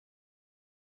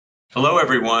Hello,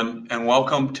 everyone, and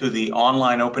welcome to the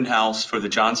online open house for the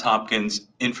Johns Hopkins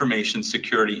Information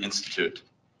Security Institute.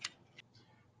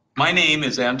 My name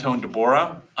is Anton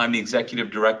DeBora. I'm the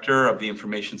Executive Director of the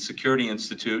Information Security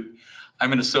Institute.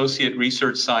 I'm an Associate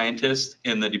Research Scientist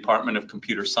in the Department of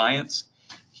Computer Science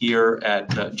here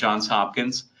at Johns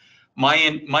Hopkins.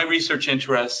 My research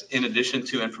interests, in addition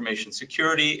to information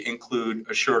security, include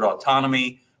assured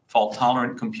autonomy,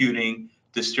 fault-tolerant computing,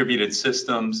 distributed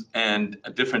systems, and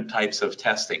different types of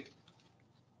testing.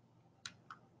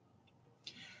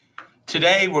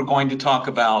 Today, we're going to talk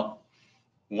about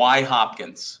why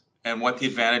Hopkins and what the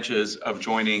advantages of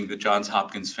joining the Johns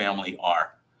Hopkins family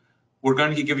are. We're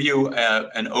going to give you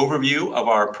an overview of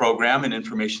our program in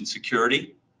information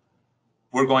security.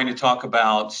 We're going to talk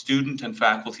about student and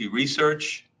faculty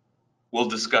research. We'll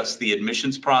discuss the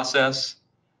admissions process.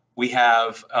 We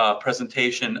have a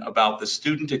presentation about the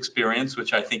student experience,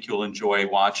 which I think you'll enjoy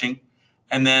watching.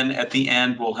 And then at the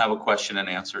end, we'll have a question and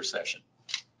answer session.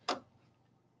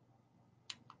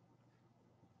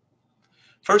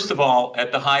 First of all,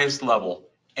 at the highest level,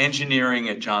 engineering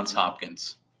at Johns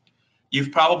Hopkins.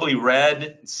 You've probably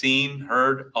read, seen,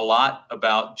 heard a lot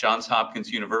about Johns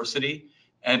Hopkins University,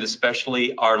 and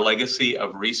especially our legacy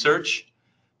of research.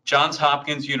 Johns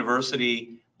Hopkins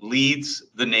University leads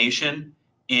the nation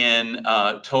in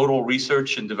total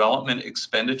research and development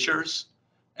expenditures,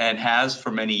 and has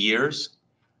for many years,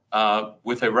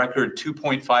 with a record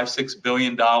 $2.56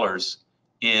 billion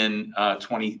in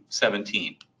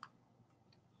 2017.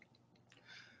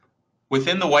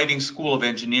 Within the Whiting School of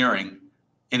Engineering,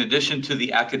 in addition to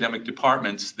the academic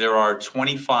departments, there are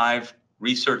 25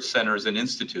 research centers and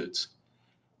institutes.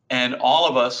 And all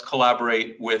of us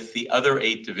collaborate with the other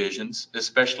 8 divisions,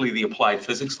 especially the Applied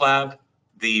Physics Lab,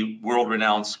 the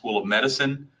world-renowned School of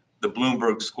Medicine, the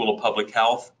Bloomberg School of Public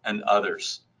Health, and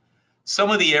others.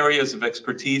 Some of the areas of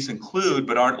expertise include,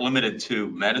 but aren't limited to,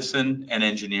 medicine and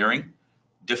engineering,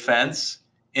 defense,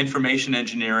 information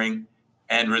engineering,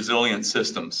 and resilient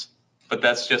systems. But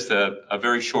that's just a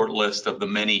very short list of the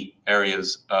many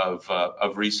areas of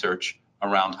research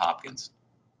around Hopkins.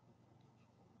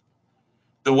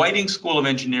 The Whiting School of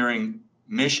Engineering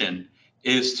mission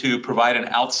is to provide an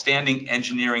outstanding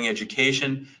engineering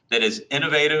education that is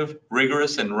innovative,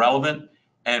 rigorous, and relevant,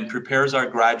 and prepares our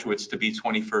graduates to be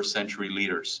 21st century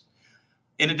leaders.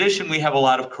 In addition, we have a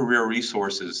lot of career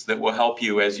resources that will help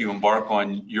you as you embark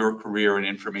on your career in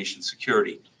information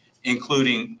security,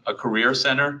 including a career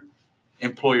center,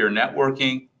 employer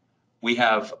networking. We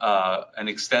have an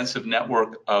extensive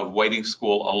network of Whiting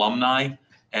School alumni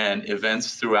and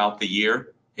events throughout the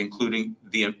year, including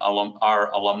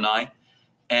our alumni,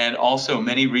 and also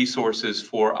many resources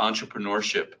for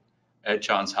entrepreneurship at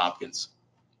Johns Hopkins.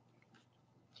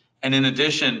 And in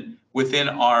addition, within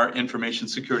our Information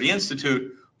Security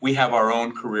Institute, we have our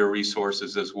own career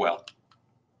resources as well.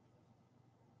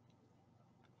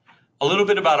 A little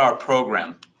bit about our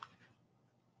program.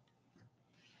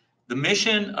 The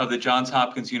mission of the Johns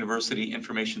Hopkins University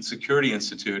Information Security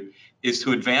Institute is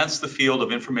to advance the field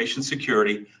of information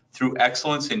security through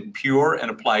excellence in pure and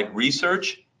applied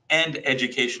research and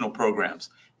educational programs.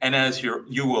 And as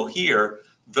you will hear,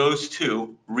 those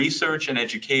two, research and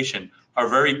education, are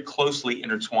very closely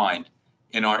intertwined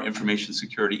in our Information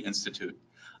Security Institute.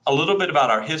 A little bit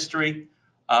about our history.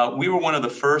 We were one of the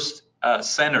first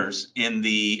centers in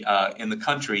the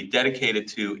country dedicated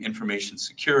to information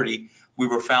security. We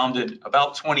were founded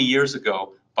about 20 years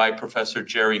ago by Professor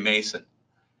Jerry Mason.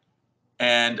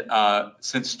 And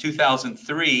since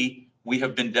 2003, we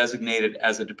have been designated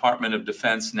as a Department of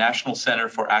Defense National Center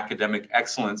for Academic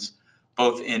Excellence,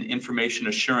 both in information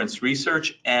assurance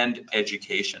research and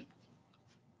education.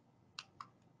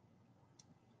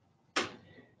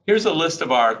 Here's a list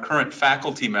of our current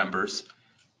faculty members,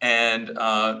 and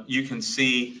you can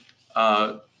see,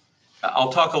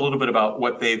 I'll talk a little bit about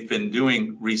what they've been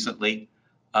doing recently.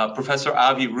 Professor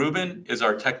Avi Rubin is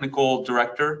our technical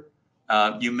director.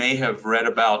 You may have read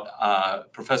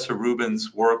about Professor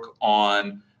Rubin's work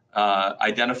on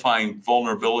identifying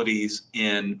vulnerabilities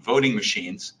in voting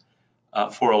machines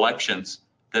for elections.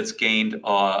 That's gained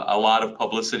a lot of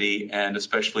publicity, and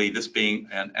especially this being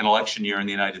an election year in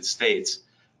the United States,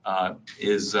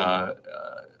 is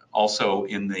also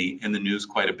in the news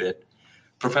quite a bit.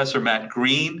 Professor Matt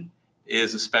Green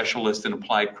is a specialist in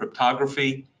applied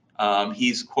cryptography.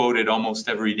 He's quoted almost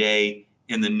every day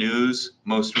in the news,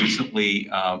 most recently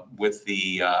with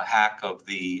the hack of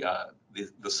the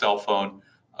cell phone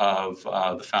of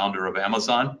the founder of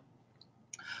Amazon.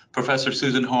 Professor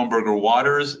Susan Hohenberger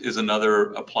Waters is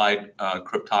another applied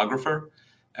cryptographer,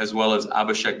 as well as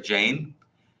Abhishek Jain.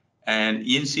 And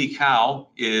Yin-Si Cao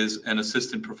is an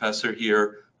assistant professor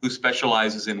here who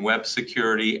specializes in web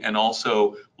security and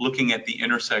also looking at the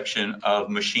intersection of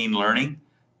machine learning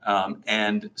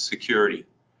and security.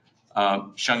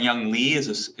 Shangyang Li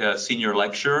is a senior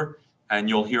lecturer, and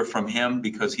you'll hear from him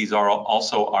because he's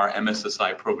also our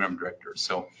MSSI program director.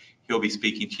 So he'll be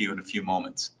speaking to you in a few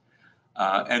moments.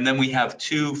 And then we have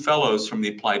two fellows from the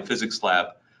Applied Physics Lab,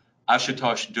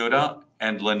 Ashutosh Dutta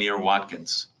and Lanier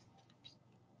Watkins.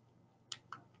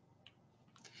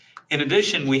 In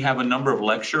addition, we have a number of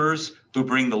lecturers who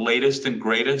bring the latest and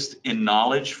greatest in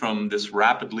knowledge from this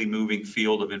rapidly moving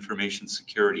field of information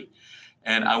security.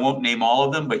 And I won't name all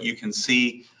of them, but you can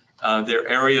see their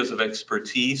areas of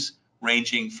expertise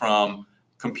ranging from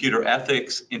computer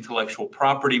ethics, intellectual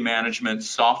property management,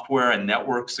 software and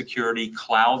network security,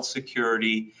 cloud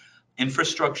security,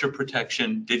 infrastructure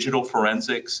protection, digital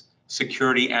forensics,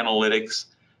 security analytics,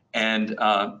 and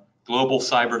global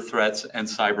cyber threats and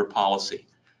cyber policy.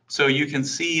 So you can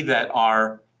see that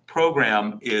our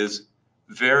program is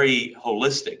very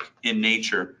holistic in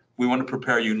nature. We want to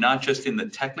prepare you not just in the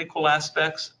technical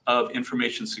aspects of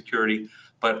information security,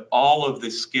 but all of the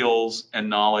skills and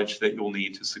knowledge that you'll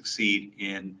need to succeed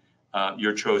in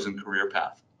your chosen career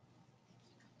path.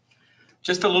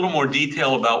 Just a little more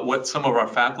detail about what some of our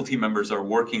faculty members are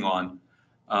working on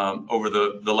over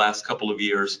the last couple of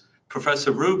years.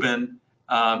 Professor Rubin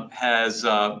has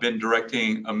been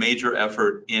directing a major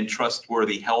effort in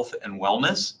trustworthy health and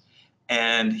wellness,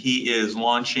 and he is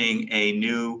launching a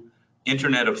new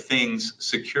Internet of Things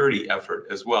security effort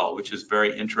as well, which is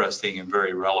very interesting and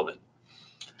very relevant.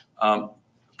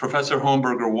 Professor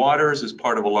Homburger Waters is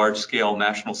part of a large-scale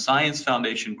National Science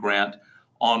Foundation grant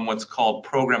on what's called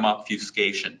program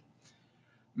obfuscation.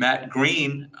 Matt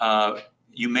Green,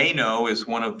 you may know, is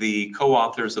one of the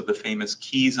co-authors of the famous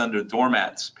Keys Under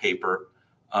Doormats paper,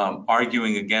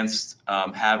 arguing against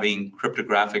having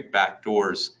cryptographic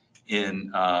backdoors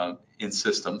in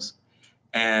systems.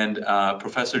 And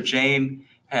Professor Jain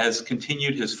has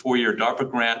continued his 4-year DARPA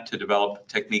grant to develop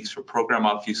techniques for program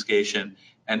obfuscation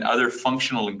and other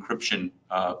functional encryption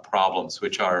problems,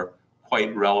 which are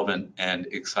quite relevant and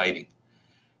exciting.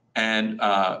 And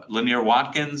Lanier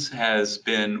Watkins has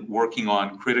been working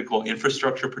on critical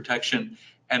infrastructure protection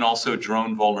and also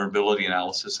drone vulnerability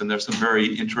analysis. And there's some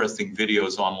very interesting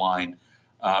videos online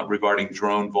regarding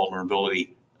drone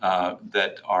vulnerability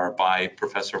that are by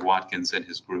Professor Watkins and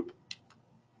his group.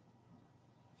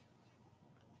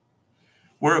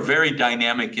 We're a very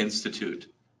dynamic institute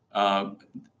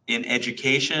in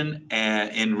education and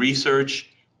in research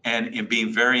and in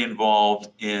being very involved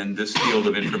in this field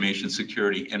of information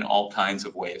security in all kinds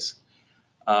of ways.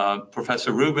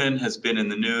 Professor Rubin has been in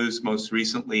the news most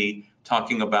recently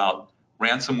talking about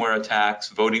ransomware attacks,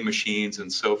 voting machines,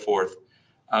 and so forth.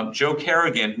 Joe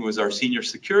Kerrigan, who is our senior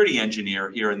security engineer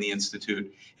here in the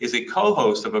Institute, is a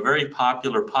co-host of a very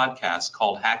popular podcast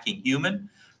called Hacking Human,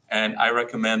 and I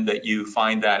recommend that you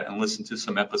find that and listen to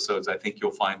some episodes. I think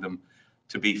you'll find them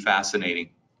to be fascinating.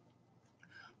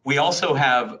 We also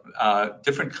have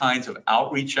different kinds of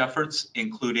outreach efforts,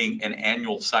 including an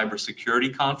annual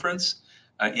cybersecurity conference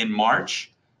in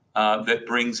March that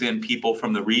brings in people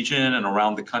from the region and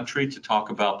around the country to talk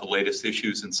about the latest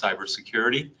issues in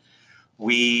cybersecurity.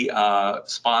 We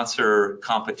sponsor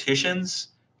competitions,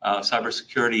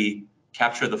 cybersecurity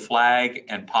capture the flag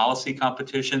and policy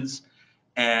competitions.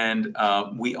 And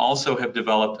we also have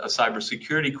developed a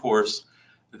cybersecurity course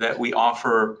that we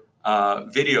offer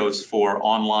videos for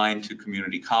online to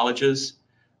community colleges.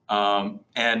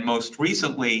 And most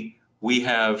recently, we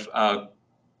have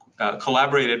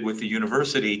collaborated with the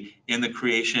university in the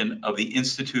creation of the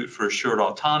Institute for Assured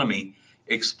Autonomy,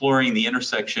 exploring the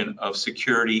intersection of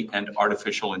security and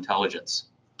artificial intelligence.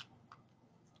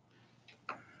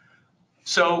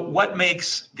 So what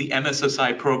makes the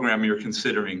MSSI program you're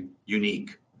considering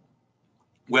unique?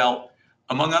 Well,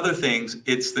 among other things,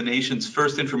 it's the nation's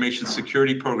first information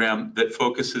security program that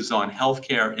focuses on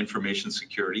healthcare information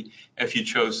security, if you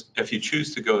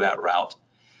choose to go that route.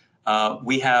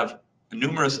 We have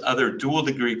numerous other dual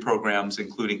degree programs,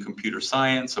 including computer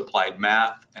science, applied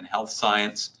math, and health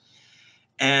science.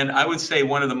 And I would say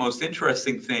one of the most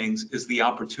interesting things is the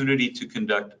opportunity to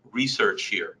conduct research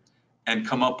here and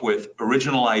come up with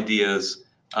original ideas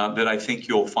that I think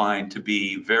you'll find to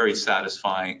be very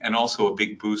satisfying and also a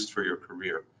big boost for your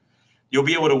career. You'll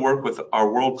be able to work with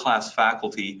our world-class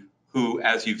faculty who,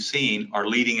 as you've seen, are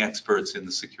leading experts in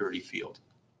the security field.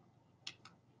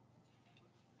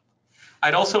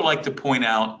 I'd also like to point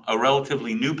out a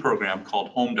relatively new program called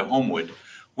Home to Homewood,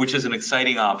 which is an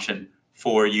exciting option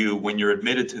for you when you're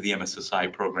admitted to the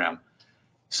MSSI program.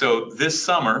 So this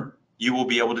summer, you will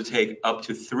be able to take up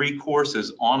to 3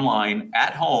 courses online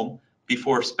at home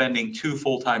before spending 2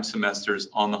 full-time semesters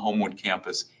on the Homewood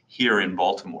campus here in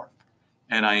Baltimore.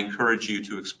 And I encourage you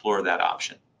to explore that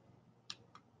option.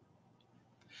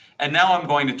 And now I'm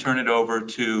going to turn it over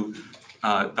to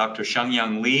Dr.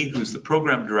 Xiangyang Li, who's the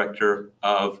program director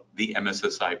of the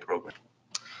MSSI program.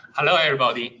 Hello,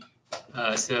 everybody.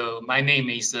 So my name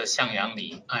is Xiangyang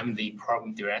Li. I'm the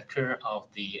program director of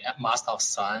the Master of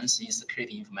Science in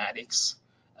Security Informatics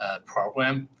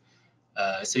program.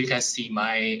 So you can see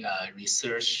my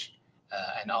research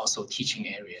and also teaching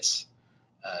areas.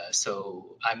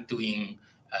 So I'm doing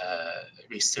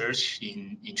research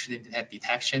in intrusion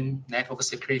detection, network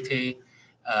security,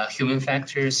 human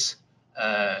factors,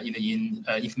 in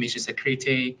information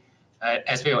security,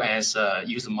 as well as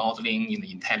user modeling in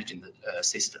the intelligent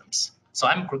systems. So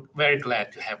I'm very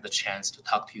glad to have the chance to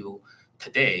talk to you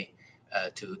today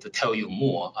to tell you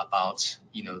more about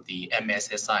the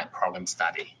MSSI program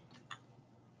study.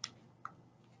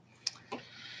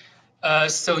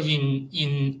 So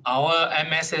in our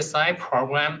MSSI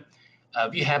program,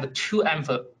 we have 2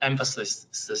 emphases.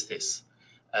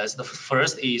 The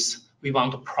first is we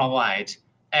want to provide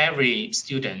every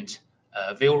student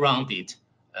well-rounded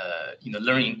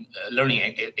learning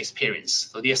experience.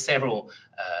 So there are several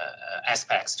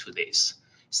aspects to this.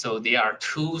 So there are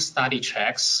 2 study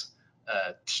tracks,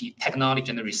 technology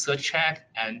and research track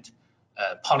and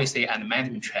policy and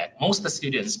management track. Most of the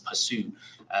students pursue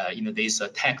this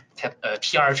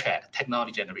TR track,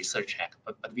 technology and research track,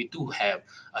 but we do have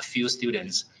a few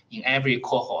students in every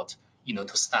cohort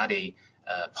to study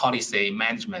policy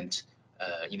management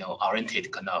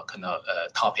oriented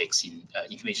topics in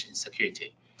information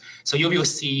security. So you will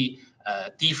see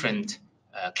different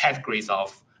categories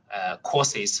of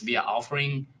courses we are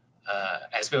offering,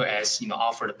 as well as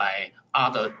offered by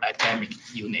other academic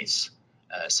units.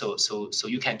 So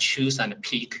you can choose and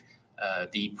pick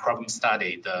the program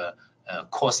study, the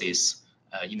courses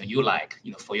you like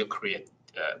for your career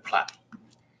plan.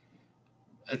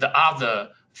 The other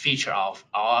feature of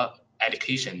our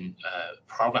education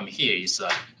program here is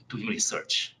doing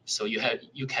research. So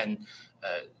you can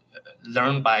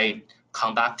learn by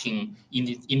conducting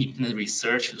independent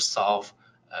research to solve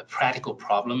practical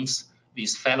problems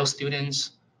with fellow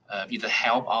students with the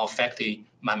help of faculty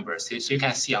members. So you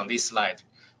can see on this slide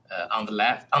on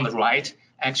the right,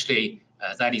 actually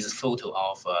that is a photo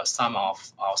of some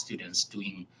of our students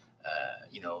doing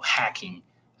hacking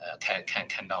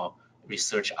kind of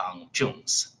research on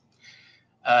drones.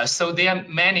 So there are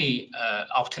many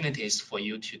opportunities for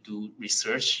you to do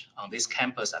research on this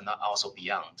campus and also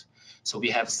beyond. So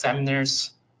we have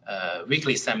seminars,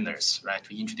 weekly seminars, right,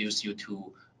 to introduce you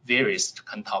to various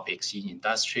topics in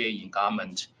industry, in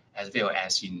government, as well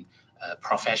as in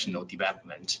professional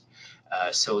development.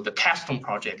 So the capstone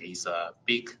project is a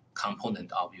big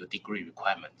component of your degree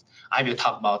requirement. I will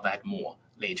talk about that more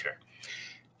later.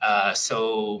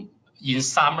 So in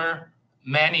summer,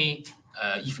 many,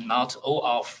 if not all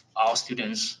of our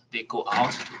students, they go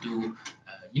out to do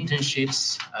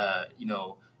internships,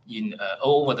 in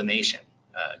all over the nation,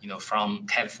 from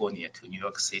California to New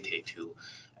York City to,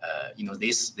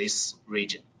 this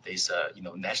region, this,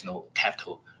 national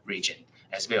capital region,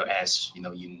 as well as,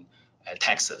 in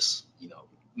Texas,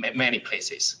 many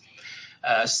places.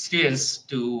 Students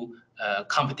do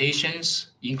competitions,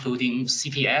 including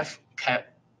CPF,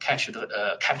 capture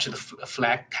the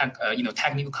flag,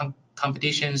 technical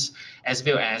competitions, as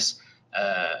well as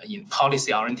in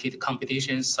policy-oriented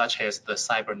competitions, such as the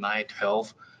Cyber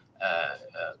 9/12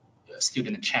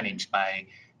 student challenge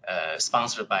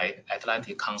sponsored by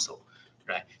Atlantic Council,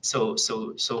 right? So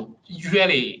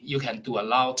usually you can do a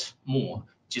lot more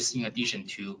just in addition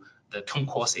to the 2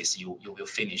 courses you will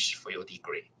finish for your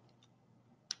degree.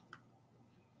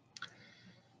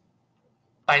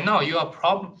 By now, you are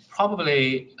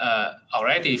probably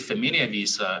already familiar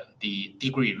with the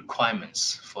degree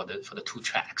requirements for the 2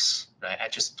 tracks, right? I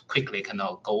just quickly kind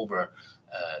of go over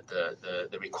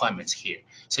the requirements here.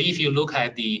 So if you look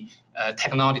at the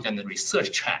technology and the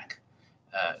research track,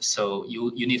 so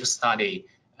you need to study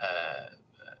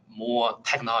more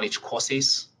technology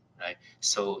courses, right?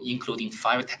 So including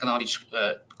 5 technology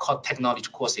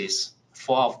courses,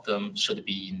 4 of them should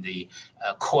be in the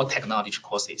core technology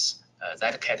courses,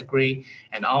 that category.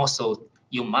 And also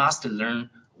you must learn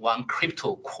 1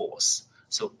 crypto course.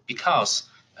 So because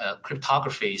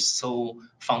cryptography is so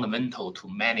fundamental to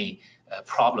many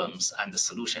problems and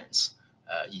solutions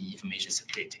in information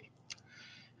security.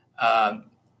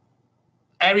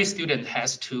 Every student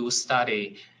has to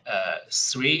study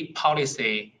 3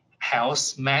 policy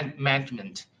health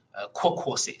management core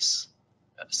courses.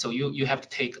 So you have to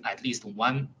take at least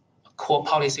one core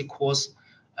policy course,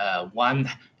 one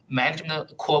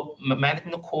management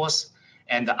course,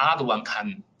 and the other one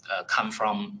can come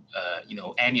from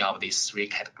any of these three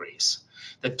categories.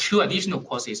 The two additional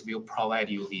courses will provide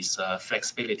you with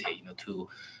flexibility, to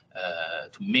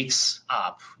mix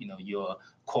up, your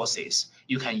courses.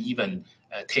 You can even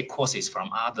take courses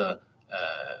from other,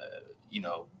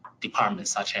 departments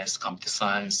such as computer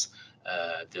science,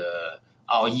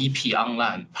 our EP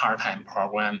online part-time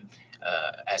program,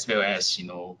 as well as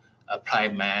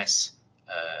applied math,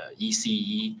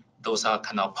 ECE. Those are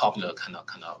kind of popular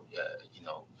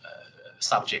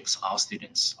subjects our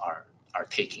students are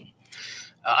taking.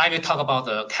 I will talk about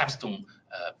the capstone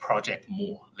project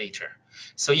more later.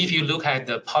 So if you look at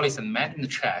the policy and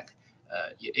management track,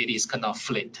 it is kind of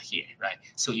flipped here, right?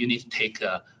 So you need to take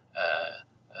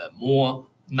more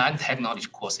non-technology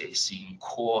courses in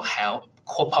core health,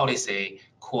 core policy,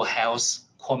 core health,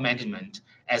 core management,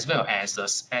 as well as a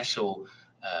special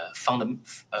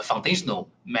foundational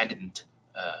management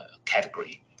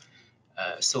category.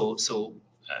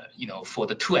 For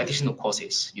the two additional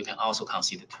courses, you can also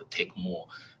consider to take more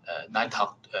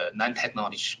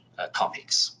non-technology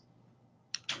topics.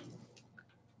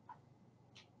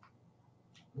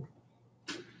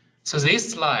 So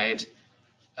this slide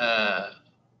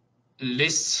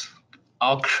lists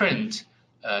our current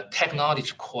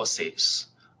technology courses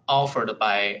offered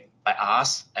by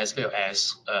us as well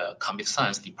as computer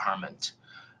science department.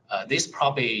 This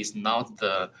probably is not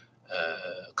the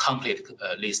complete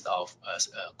list of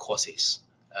courses.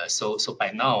 So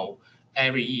by now,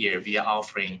 every year we are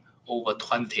offering over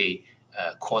 20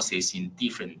 courses in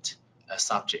different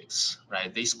subjects,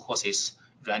 right? These courses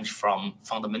range from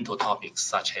fundamental topics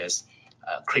such as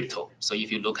crypto. So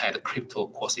if you look at the crypto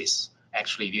courses,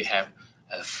 actually we have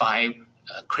 5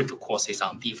 crypto courses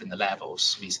on different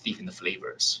levels with different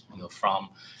flavors, from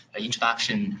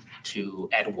introduction to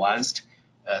advanced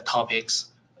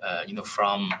topics,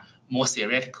 from more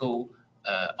theoretical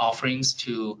offerings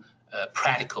to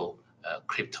practical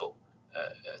crypto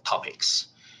topics.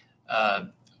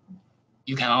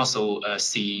 You can also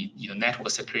see,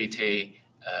 network security,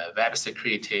 web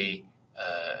security,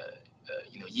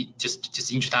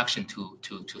 just introduction to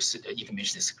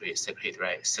information security,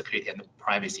 right? Security and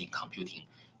privacy in computing,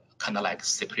 kind of like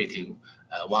security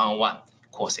one-on-one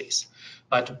courses.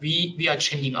 But we are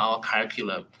changing our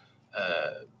curriculum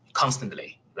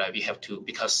constantly, right? We have to,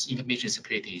 because information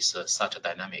security is such a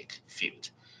dynamic field.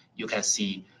 You can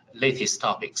see latest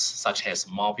topics such as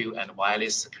mobile and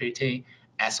wireless security,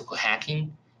 ethical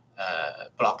hacking,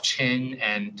 blockchain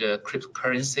and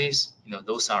cryptocurrencies.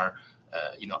 Those are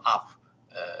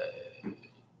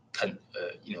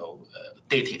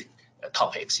dated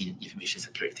topics in information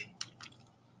security.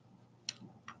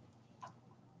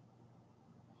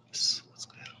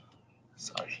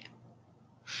 Sorry.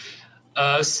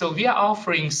 So we are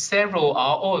offering several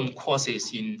our own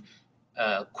courses in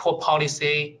core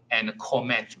policy and core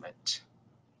management.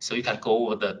 So you can go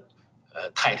over the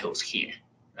titles here,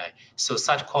 right? So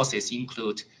such courses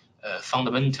include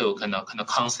fundamental kind of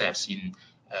concepts in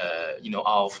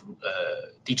of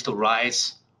digital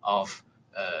rights, of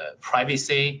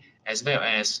privacy, as well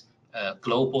as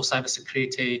global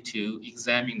cybersecurity to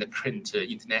examine the current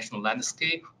international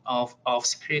landscape of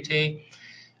security.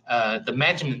 The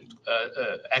management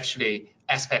actually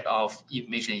aspect of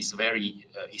information is very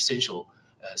essential,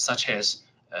 such as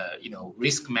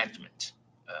risk management,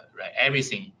 right?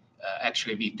 Everything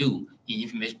actually we do in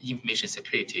information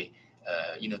security,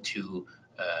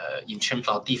 in terms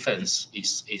of defense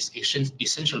is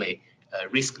essentially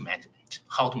risk management,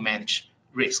 how to manage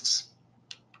risks.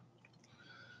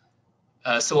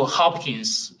 So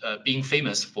Hopkins, being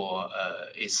famous for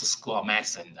its school of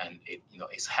medicine and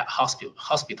its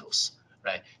hospitals,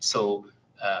 right? So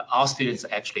our students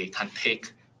actually can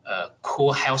take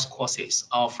core health courses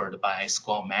offered by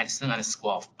School of Medicine and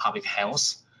School of Public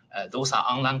Health. Those are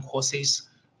online courses,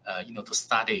 to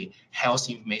study health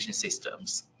information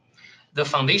systems. The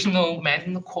foundational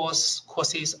management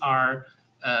courses are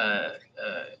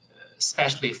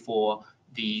especially for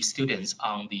the students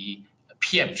on the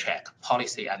PM track,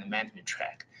 policy and management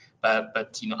track.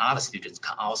 But other students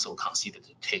can also consider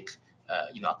to take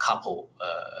a couple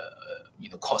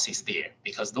courses there,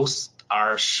 because those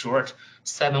are short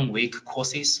 7-week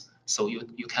courses. So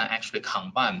you can actually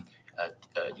combine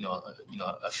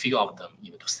a few of them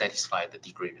to satisfy the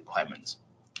degree requirements.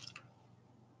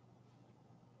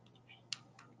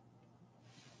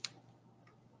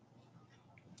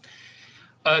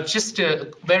 Just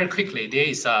very quickly, there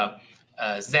is a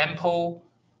example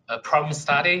problem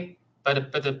study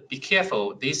But be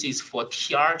careful. This is for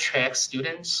TR track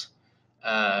students.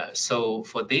 So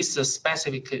for this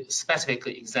specific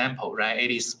example, right,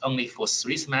 it is only for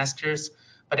 3 semesters,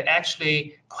 but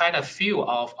actually quite a few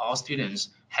of our students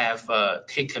have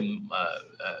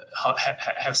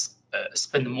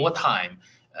spent more time,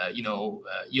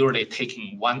 usually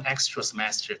taking 1 extra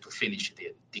semester to finish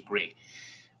their degree.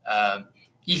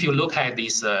 If you look at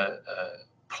this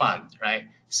plan, right,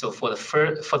 so for the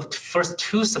first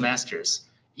 2 semesters,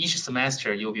 each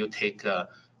semester you will take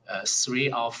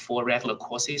 3 or 4 regular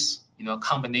courses,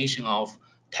 combination of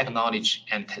technology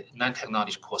and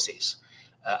non-technology courses.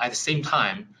 At the same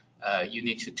time, you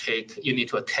need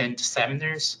to attend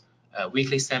seminars,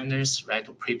 weekly seminars, right,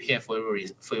 to prepare for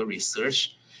your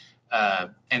research.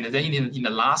 And then in the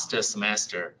last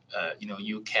semester,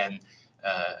 you can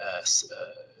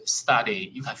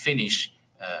study, you can finish,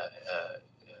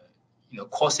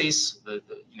 courses,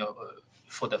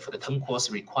 for the term course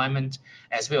requirement,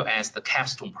 as well as the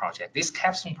capstone project. This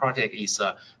capstone project is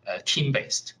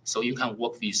team-based, so you can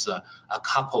work with a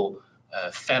couple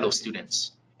fellow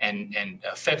students, and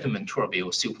a faculty mentor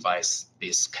will supervise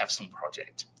this capstone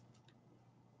project.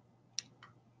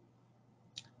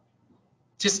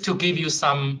 Just to give you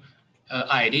some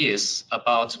ideas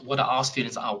about what our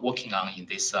students are working on in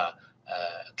this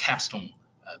capstone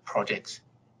project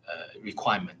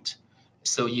requirement.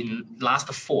 So in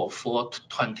last fall, for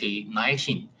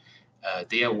 2019,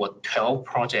 there were 12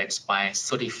 projects by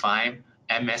 35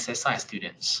 MSSI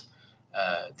students.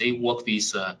 They work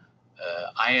with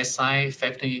ISI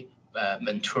faculty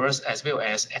mentors, as well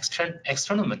as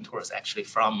external mentors, actually,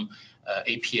 from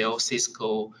APL,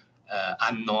 Cisco,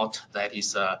 UNOT, that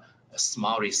is a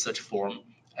small research firm,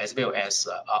 as well as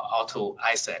Auto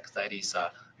ISAC, that is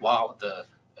one of the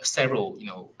several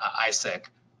ISAC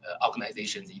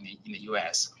organizations in the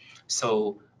US.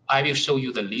 So I will show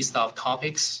you the list of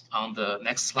topics on the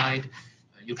next slide.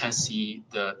 You can see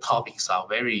the topics are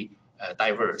very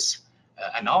diverse.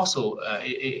 And also,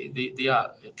 they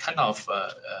are kind of,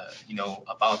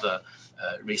 about the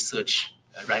research,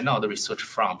 right now, the research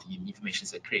front in information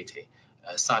security,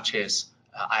 such as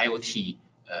IoT,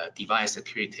 device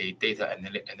security, data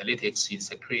analytics in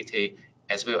security,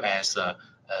 as well as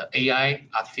AI,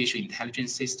 artificial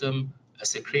intelligence system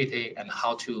security, and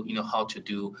how to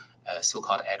do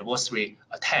so-called adversary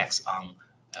attacks on,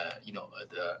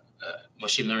 the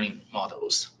machine learning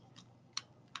models.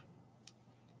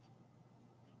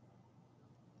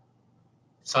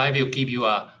 So I will give you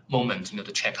a moment,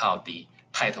 to check out the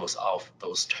titles of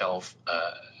those 12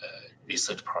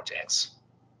 research projects.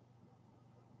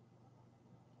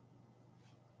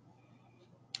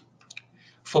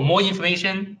 For more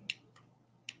information,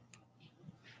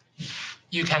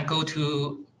 you can go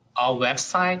to our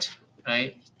website,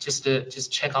 right? Just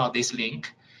check out this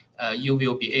link. You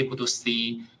will be able to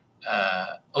see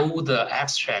all the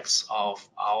abstracts of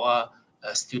our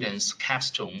students'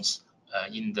 capstones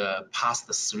in the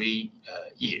past 3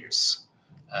 years,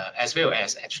 as well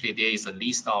as actually there is a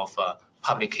list of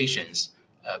publications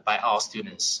by our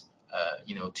students,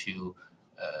 to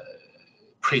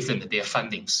present their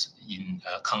findings in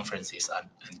conferences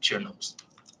and journals.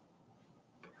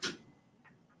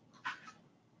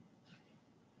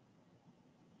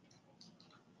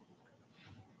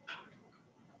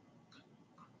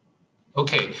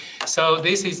 Okay, so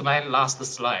this is my last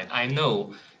slide. I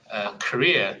know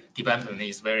career development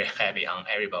is very heavy on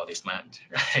everybody's mind,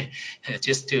 right?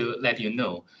 Just to let you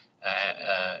know.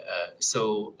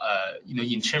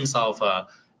 In terms of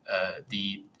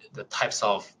the types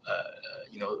of,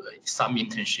 some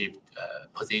internship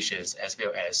positions, as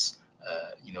well as,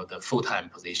 the full-time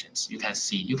positions, you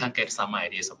can get some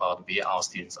ideas about where our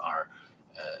students are,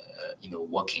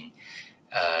 working.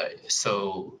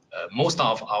 Most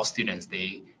of our students,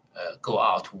 they go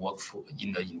out to work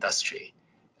in the industry,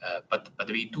 but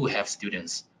we do have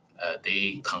students,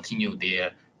 they continue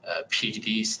their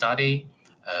PhD study,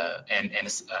 and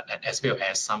as well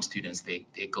as some students, they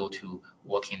go to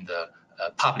work in the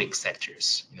public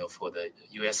sectors, for the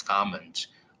US government,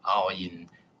 or in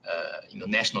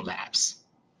national labs.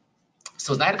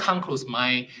 So that concludes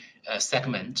my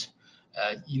segment.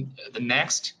 In the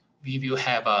next, we will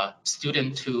have a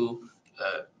student to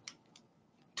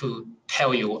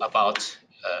tell you about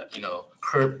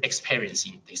her experience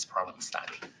in this problem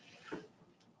study.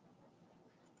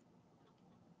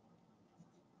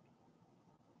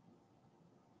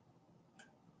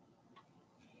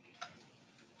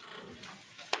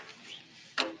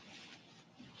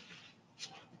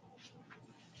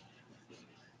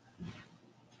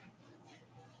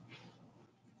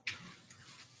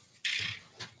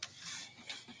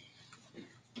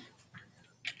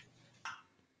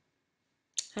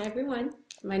 Hi everyone,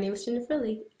 my name is Jennifer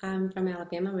Lee. I'm from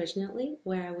Alabama originally,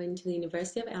 where I went to the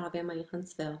University of Alabama in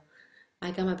Huntsville.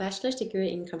 I got my bachelor's degree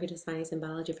in computer science and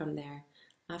biology from there.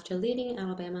 After leaving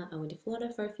Alabama, I went to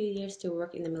Florida for a few years to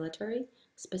work in the military,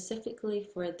 specifically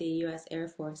for the U.S. Air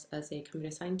Force as a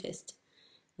computer scientist.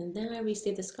 And then I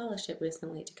received a scholarship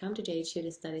recently to come to JHU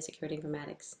to study security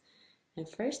informatics. And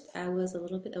first, I was a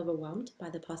little bit overwhelmed by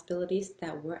the possibilities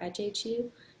that were at JHU,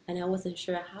 and I wasn't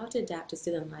sure how to adapt to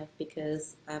student life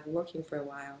because I've been working for a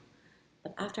while.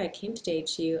 But after I came to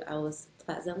JHU, I was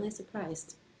pleasantly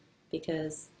surprised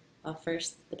because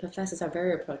first, the professors are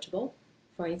very approachable.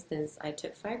 For instance, I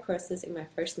took 5 courses in my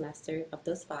first semester. Of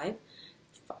those 5,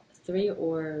 3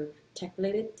 were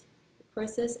tech-related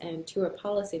courses and 2 are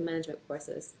policy management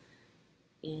courses.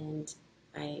 And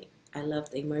I love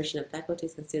the immersion of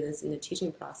faculties and students in the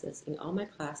teaching process in all my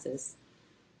classes.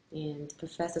 And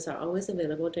professors are always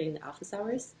available during the office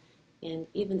hours. And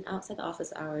even outside the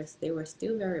office hours, they were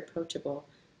still very approachable,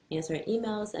 answering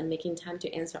emails and making time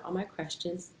to answer all my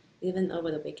questions, even over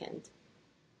the weekend.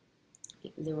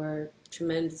 There were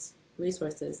tremendous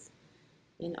resources.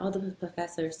 And all the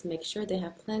professors make sure they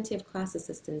have plenty of class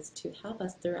assistants to help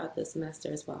us throughout the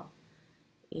semester as well.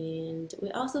 And we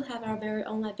also have our very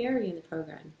own librarian in the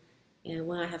program. And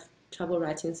when I have trouble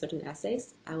writing certain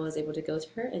essays, I was able to go to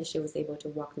her and she was able to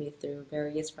walk me through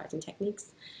various writing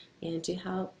techniques and to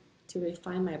help to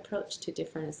refine my approach to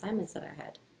different assignments that I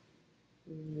had.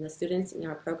 The students in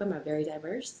our program are very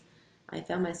diverse. I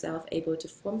found myself able to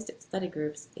form study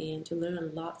groups and to learn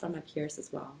a lot from my peers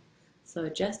as well. So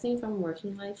adjusting from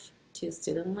working life to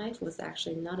student life was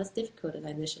actually not as difficult as I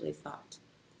initially thought.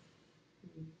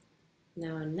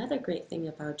 Now, another great thing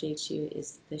about JHU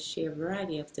is the sheer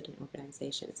variety of student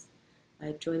organizations.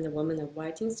 I joined the Women of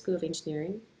Writing School of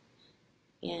Engineering,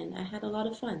 and I had a lot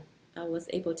of fun. I was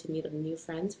able to meet new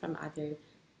friends from other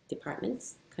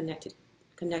departments, connect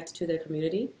to the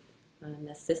community, and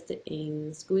assisted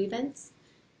in school events,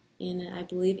 and I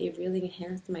believe it really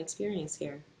enhanced my experience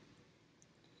here.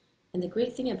 And the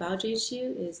great thing about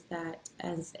JHU is that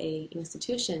as an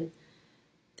institution,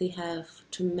 they have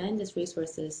tremendous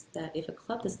resources that if a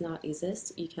club does not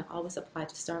exist, you can always apply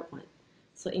to start one.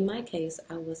 So in my case,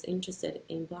 I was interested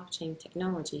in blockchain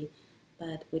technology,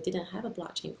 but we didn't have a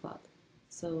blockchain club.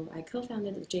 So I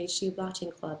co-founded the JHU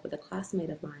Blockchain Club with a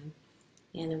classmate of mine,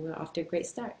 and we're off to a great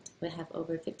start. We have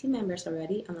over 50 members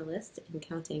already on the list and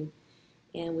counting,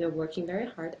 and we're working very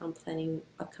hard on planning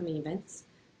upcoming events.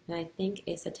 And I think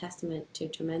it's a testament to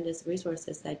tremendous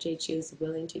resources that JHU is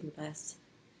willing to invest,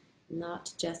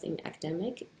 not just in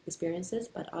academic experiences,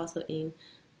 but also in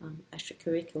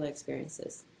extracurricular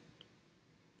experiences.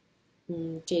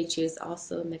 JHU is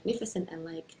also magnificent and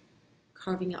like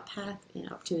carving out paths and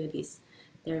opportunities.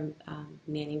 They're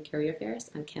manning career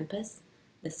fairs on campus.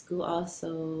 The school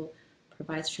also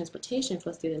provides transportation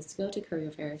for students to go to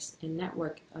career fairs and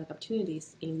network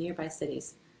opportunities in nearby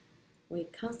cities. We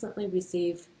constantly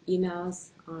receive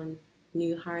emails on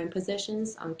new hiring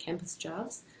positions, on campus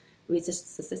jobs, research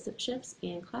assistantships,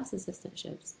 and class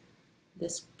assistantships.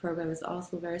 This program is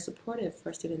also very supportive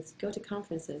for students to go to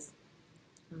conferences.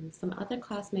 Some other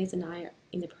classmates and I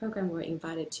in the program were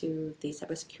invited to the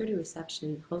cybersecurity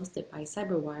reception hosted by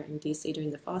CyberWire in DC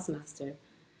during the fall semester.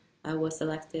 I was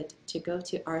selected to go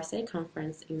to RSA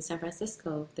conference in San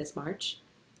Francisco this March.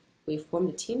 We formed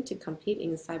a team to compete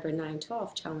in Cyber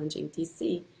 912 Challenge in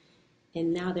DC,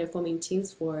 and now they're forming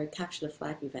teams for Capture the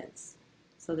Flag events.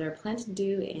 So there are plenty to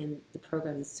do, and the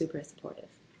program is super supportive.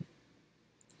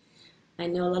 I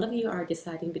know a lot of you are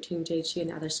deciding between JHU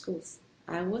and other schools.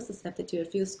 I was accepted to a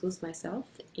few schools myself,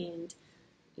 and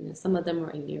some of them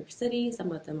are in New York City,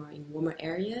 some of them are in warmer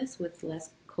areas with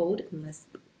less cold and less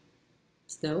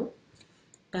snow.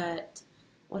 But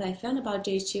what I found about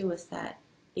JHU was that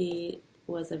it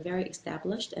was a very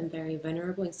established and very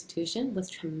venerable institution with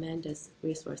tremendous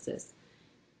resources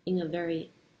in a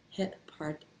very hip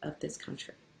part of this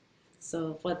country.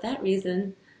 So for that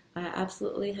reason, I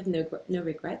absolutely have no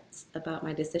regrets about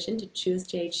my decision to choose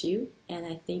JHU, and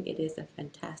I think it is a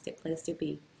fantastic place to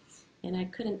be. And I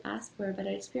couldn't ask for a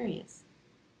better experience.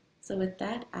 So with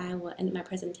that, I will end my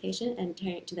presentation and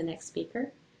turn it to the next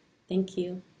speaker. Thank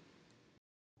you.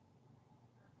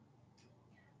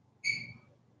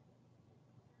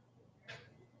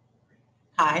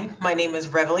 Hi, my name is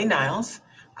Reveille Niles.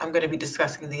 I'm going to be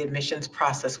discussing the admissions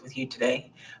process with you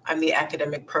today. I'm the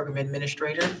Academic Program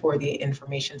Administrator for the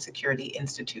Information Security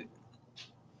Institute.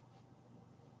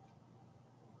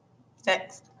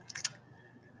 Next.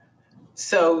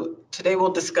 So today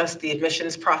we'll discuss the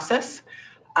admissions process.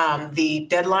 The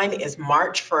deadline is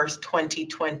March 1st,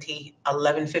 2020,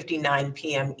 11:59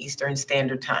 p.m. Eastern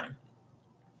Standard Time.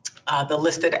 The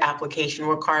listed application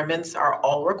requirements are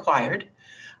all required.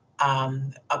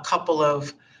 A couple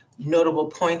of notable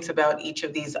points about each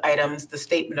of these items. The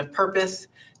statement of purpose,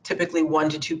 typically 1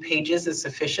 to 2 pages is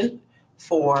sufficient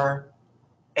for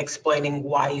explaining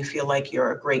why you feel like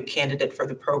you're a great candidate for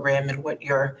the program and what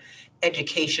your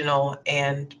educational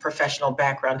and professional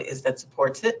background is that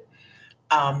supports it.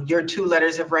 Your 2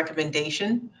 letters of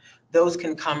recommendation, those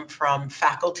can come from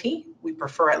faculty. We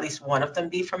prefer at least one of them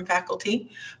be from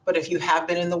faculty. But if you have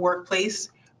been in the workplace,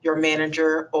 your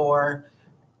manager or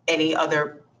any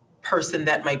other person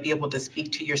that might be able to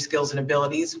speak to your skills and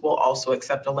abilities will also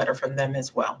accept a letter from them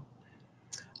as well.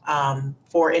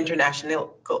 For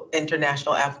international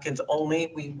applicants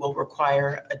only, we will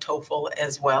require a TOEFL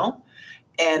as well.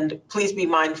 And please be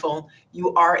mindful,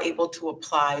 you are able to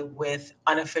apply with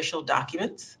unofficial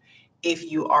documents.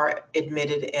 If you are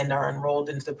admitted and are enrolled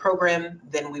into the program,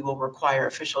 then we will require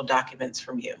official documents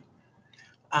from you.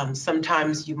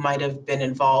 Sometimes you might have been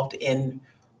involved in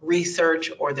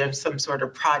research or there's some sort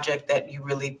of project that you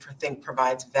really think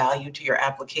provides value to your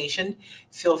application.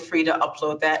 Feel free to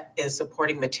upload that as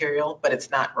supporting material, but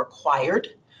it's not required.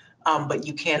 But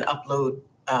you can upload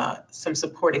some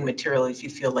supporting material if you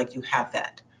feel like you have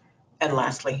that. And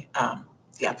lastly,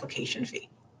 the application fee.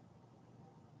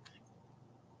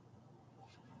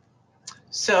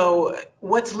 So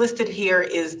what's listed here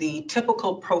is the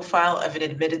typical profile of an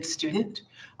admitted student.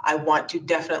 I want to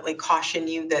definitely caution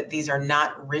you that these are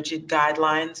not rigid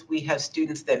guidelines. We have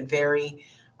students that vary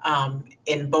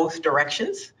in both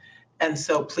directions. And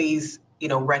so please,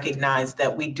 recognize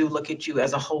that we do look at you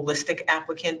as a holistic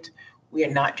applicant. We are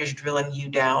not just drilling you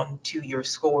down to your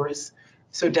scores.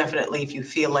 So definitely if you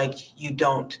feel like you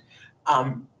don't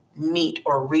meet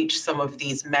or reach some of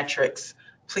these metrics,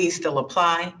 please still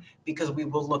apply, because we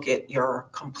will look at your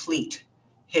complete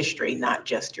history, not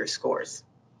just your scores.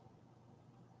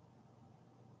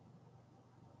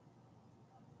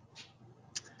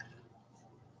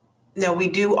 Now, we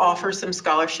do offer some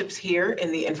scholarships here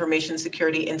in the Information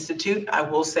Security Institute. I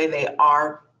will say they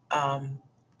are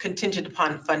contingent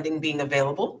upon funding being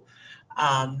available.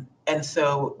 And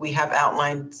so we have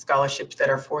outlined scholarships that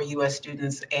are for US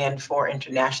students and for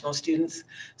international students.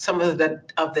 Some of the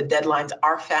deadlines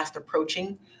are fast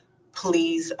approaching.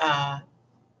 Please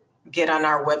get on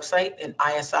our website at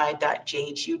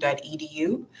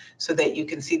isi.jhu.edu so that you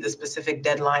can see the specific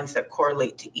deadlines that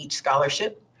correlate to each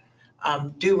scholarship.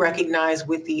 Do recognize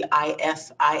with the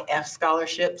ISIF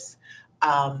scholarships,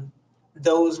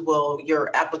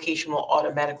 your application will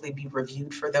automatically be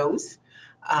reviewed for those.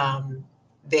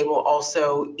 They will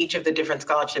also, each of the different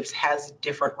scholarships has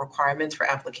different requirements for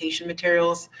application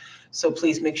materials. So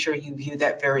please make sure you view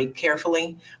that very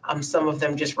carefully. Some of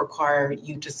them just require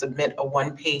you to submit a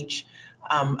 1-page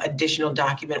additional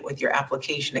document with your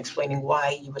application explaining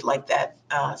why you would like that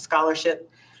scholarship.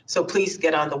 So please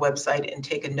get on the website and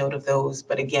take a note of those.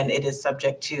 But again, it is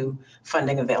subject to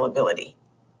funding availability.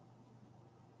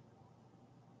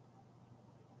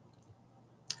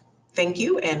 Thank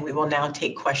you, and we will now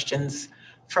take questions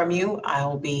from you.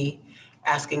 I'll be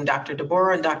asking Dr.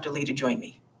 DeBoer and Dr. Lee to join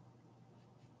me.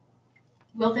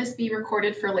 Will this be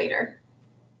recorded for later?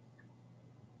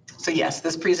 So yes,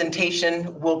 this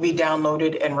presentation will be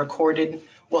downloaded and recorded.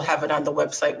 We'll have it on the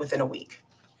website within a week.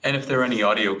 And if there are any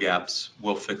audio gaps,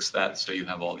 we'll fix that so you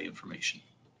have all the information.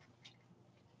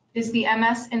 Is the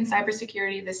MS in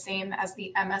cybersecurity the same as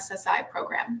the MSSI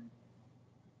program?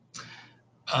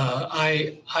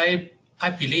 I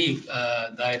believe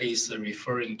that is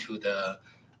referring to the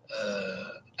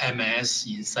MS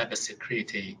in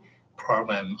cybersecurity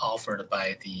program offered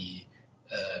by the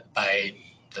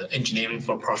engineering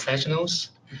for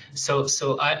professionals. So let's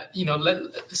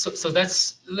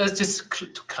just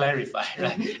clarify,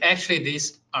 right? Mm-hmm. Actually,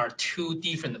 these are 2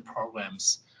 different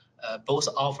programs, both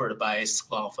offered by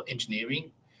School of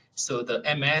Engineering. So the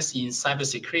MS in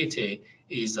cybersecurity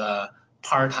is a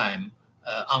part-time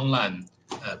online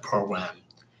program.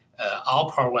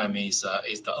 Our program is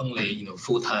the only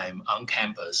full-time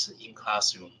on-campus in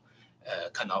classroom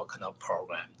kind of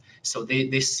program. So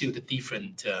they suit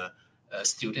different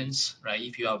students, right?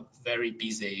 If you are very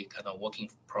busy kind of working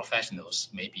professionals,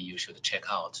 maybe you should check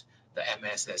out the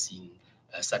MSS in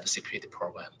cybersecurity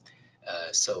program.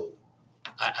 So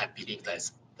I believe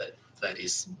that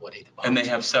is what it about. And they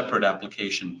have separate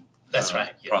application That's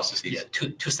right. Yeah. Processes. Yeah,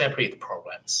 two separate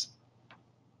programs.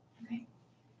 Okay.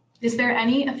 Is there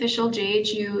any official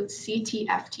JHU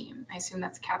CTF team? I assume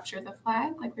that's capture the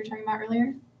flag, like we were talking about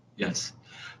earlier. Yes.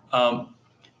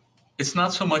 It's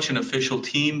not so much an official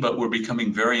team, but we're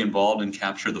becoming very involved in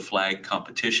capture the flag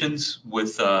competitions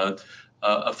with a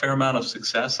fair amount of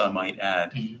success, I might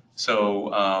add. Mm-hmm.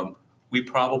 So we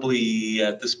probably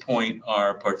at this point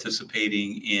are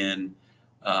participating in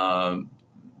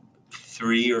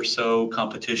 3 or so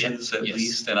competitions at Yes.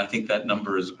 least, and I think that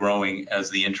number is growing as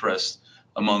the interest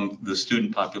among the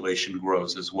student population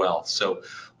grows as well. So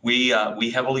we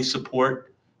heavily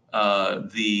support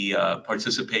the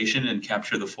participation in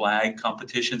Capture the Flag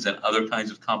competitions and other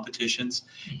kinds of competitions,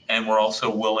 and we're also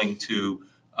willing to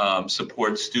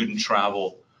support student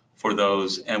travel for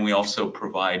those, and we also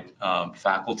provide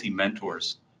faculty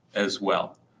mentors as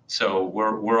well. So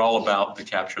we're all about the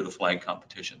Capture the Flag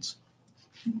competitions.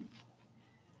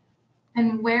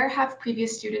 And where have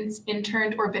previous students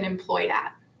interned or been employed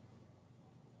at?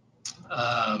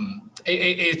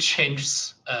 It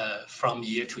changes from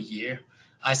year to year.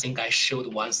 I think I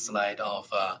showed one slide of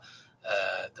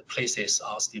the places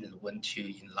our students went to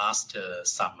in last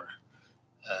summer.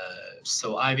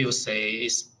 So I will say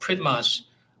it's pretty much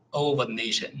all over the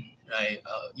nation, right?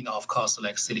 Of course,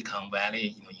 like Silicon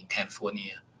Valley, in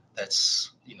California,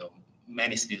 that's,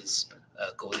 many students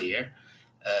go there.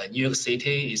 New York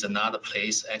City is another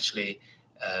place actually,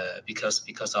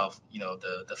 because of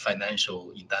the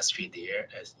financial industry there,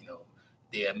 as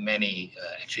there are many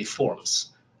actually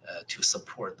firms to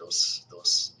support those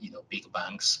big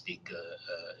banks, big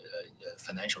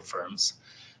financial firms.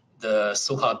 The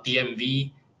so-called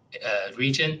DMV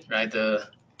region, right? The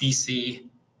DC,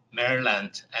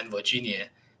 Maryland, and Virginia.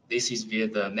 This is where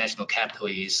the national capital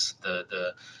is.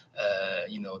 The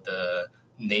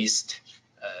NIST,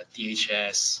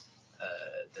 DHS,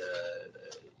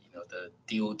 the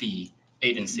DoD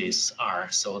agencies are.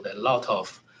 So there are a lot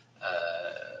of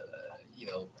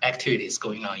activities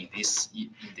going on in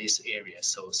this area.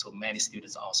 So many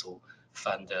students also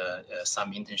find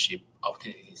some internship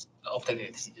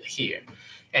opportunities here.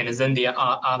 And then there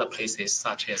are other places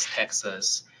such as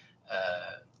Texas,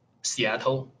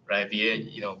 Seattle, right?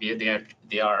 Where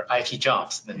there are IT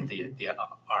jobs, then there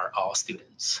are our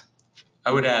students.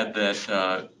 I would add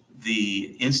that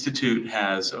the Institute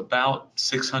has about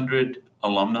 600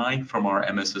 alumni from our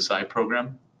MSSI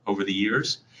program over the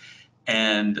years.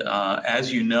 And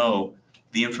as you know,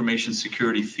 the information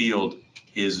security field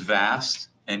is vast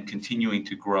and continuing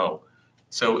to grow.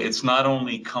 So it's not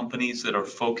only companies that are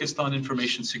focused on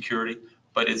information security,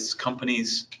 but it's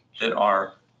companies that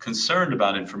are concerned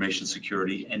about information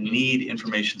security and need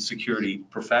information security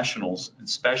professionals and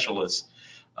specialists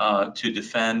to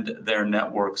defend their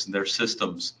networks and their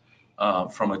systems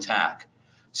from attack.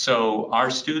 So our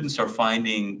students are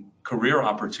finding career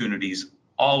opportunities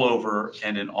all over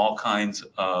and in all kinds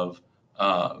of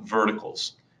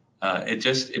verticals.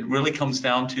 It really comes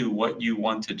down to what you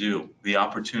want to do. The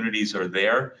opportunities are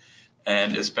there,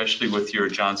 and especially with your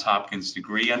Johns Hopkins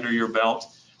degree under your belt,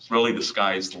 really the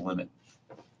sky is the limit.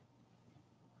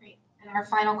 Great. And our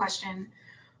final question,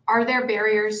 are there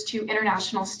barriers to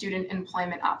international student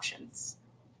employment options?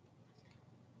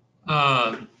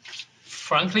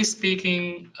 Frankly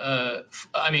speaking,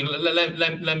 I mean,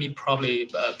 let me probably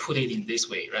put it in this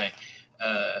way, right?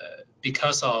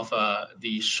 Because of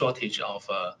the shortage of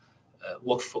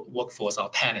workforce or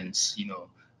talents,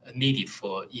 needed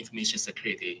for information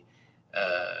security,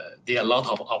 there are a lot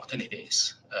of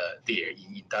opportunities there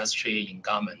in industry, in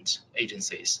government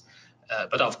agencies.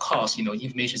 But of course,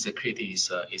 information security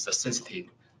is a sensitive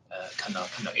kind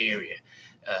of area.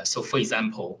 So, for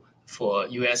example, for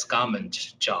U.S.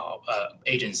 government job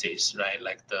agencies, right,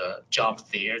 like the jobs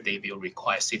there, they will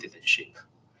require citizenship.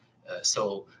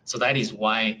 So that is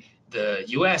why the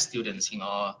U.S. students in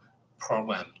our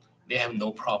program, they have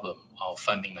no problem of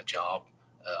funding a job.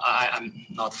 I'm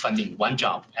not funding one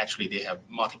job. Actually, they have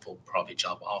multiple probably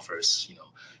job offers,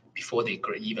 before they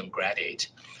even graduate.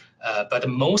 But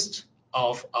most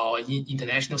of our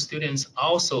international students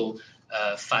also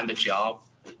find a job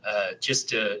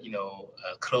just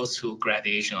close to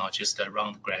graduation or just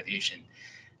around graduation.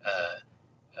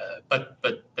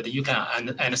 But you can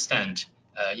understand,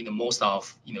 most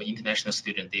of international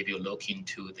students, they will look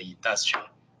into the industry,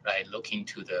 right? Look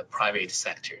into the private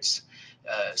sectors.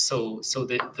 So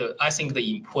I think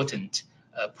the important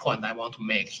point I want to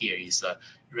make here is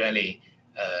really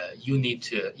you need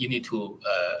to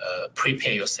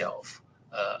prepare yourself,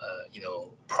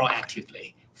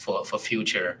 proactively for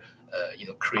future.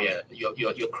 Career, your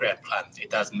career plan. It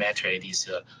doesn't matter it is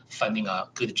finding a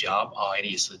good job or it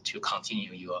is to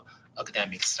continue your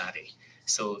academic study.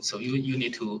 So you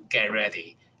need to get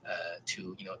ready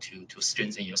to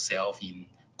strengthen yourself in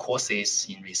courses,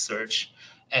 in research,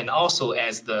 and also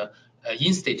as the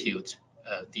institute,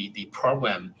 the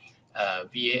program,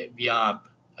 we are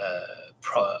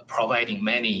providing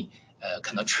many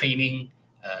kind of training,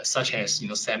 such as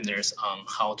seminars on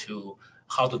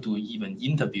how to do even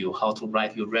interview, how to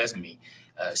write your resume.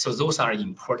 So those are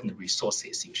important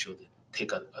resources you should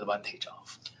take advantage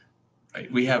of.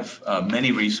 Right. We have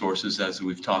many resources, as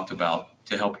we've talked about,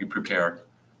 to help you prepare.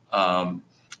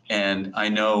 And I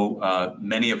know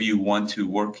many of you want to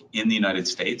work in the United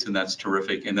States, and that's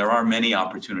terrific. And there are many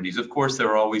opportunities. Of course,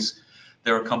 there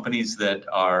are companies that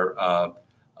are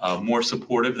more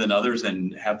supportive than others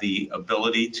and have the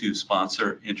ability to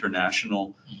sponsor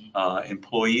international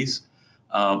employees.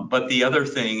 But the other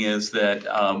thing is that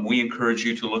we encourage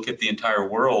you to look at the entire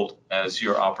world as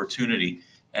your opportunity.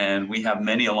 And we have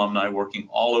many alumni working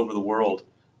all over the world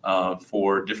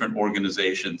for different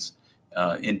organizations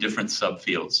in different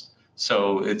subfields.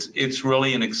 So it's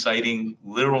really an exciting,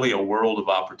 literally a world of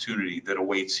opportunity that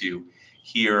awaits you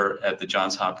here at the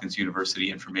Johns Hopkins University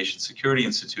Information Security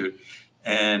Institute.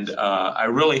 And I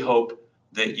really hope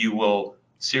that you will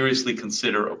seriously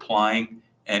consider applying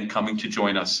and coming to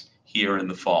join us here in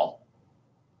the fall.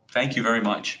 Thank you very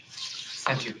much.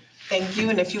 Thank you. Thank you.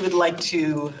 And if you would like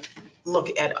to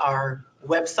look at our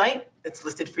website that's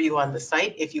listed for you on the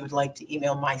site, if you would like to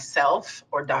email myself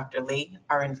or Dr. Lee,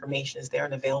 our information is there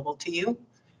and available to you.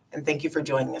 And thank you for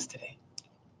joining us today.